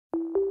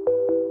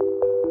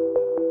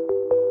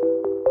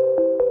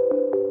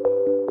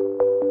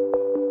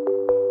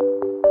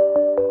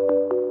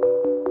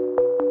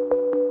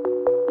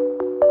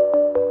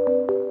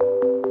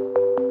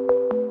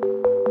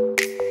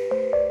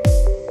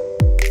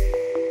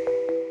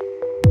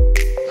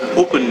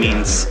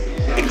means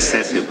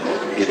accessible.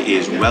 It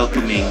is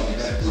welcoming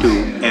to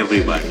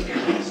everybody.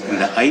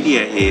 And the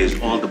idea is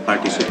all the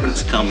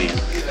participants come in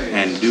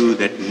and do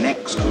that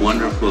next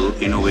wonderful,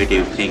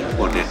 innovative thing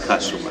for their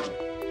customers.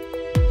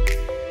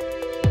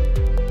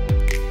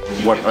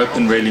 What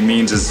open really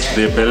means is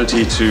the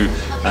ability to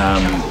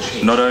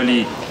not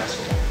only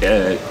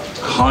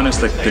harness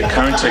the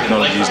current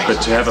technologies,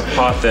 but to have a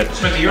path that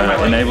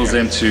enables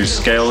them to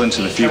scale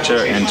into the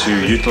future and to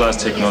utilize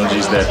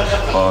technologies that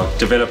are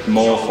developed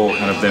more for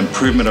kind of the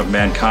improvement of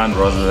mankind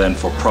rather than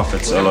for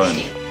profits alone.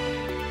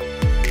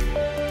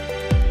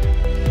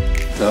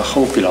 The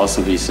whole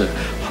philosophy is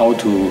how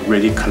to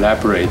really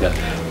collaborate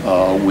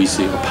with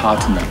your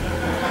partner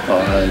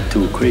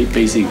to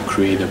basically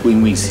create a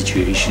win-win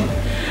situation.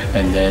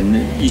 And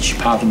then each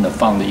partner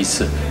found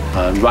its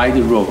right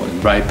role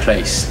and right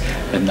place,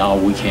 and now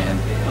we can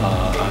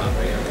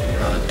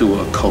do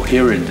a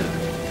coherent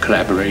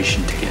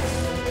collaboration together.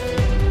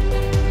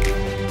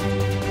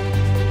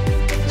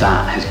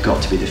 That has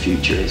got to be the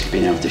future, is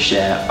being able to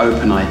share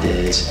open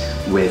ideas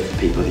with the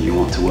people that you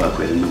want to work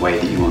with and the way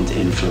that you want to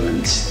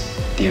influence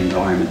the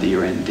environment that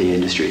you're in, the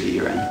industry that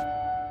you're in.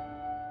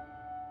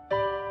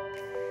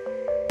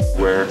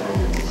 Where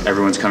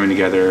everyone's coming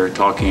together,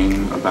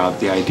 talking about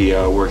the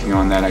idea, working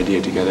on that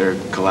idea together,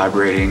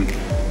 collaborating,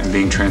 and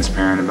being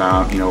transparent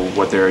about,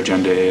 what their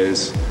agenda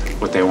is,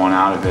 what they want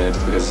out of it,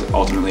 because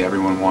ultimately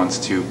everyone wants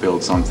to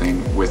build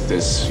something with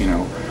this,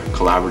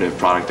 collaborative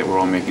product that we're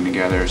all making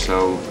together.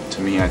 So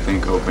to me, I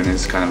think open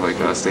is kind of like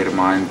a state of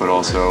mind, but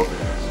also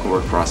a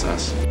work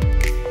process.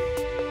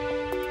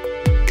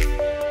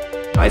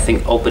 I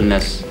think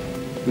openness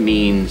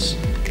means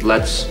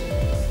let's,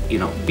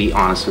 be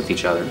honest with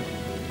each other.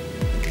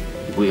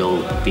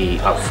 We'll be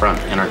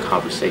upfront in our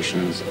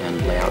conversations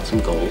and lay out some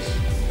goals,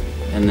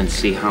 and then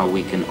see how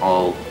we can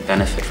all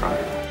benefit from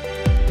it.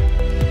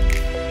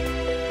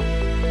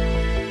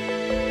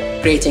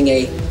 Creating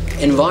an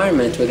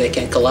environment where they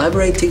can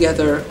collaborate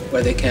together,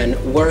 where they can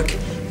work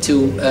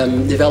to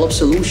develop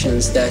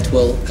solutions that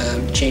will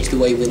change the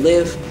way we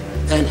live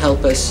and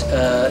help us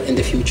in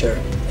the future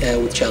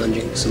with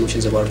challenging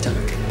solutions of our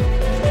time.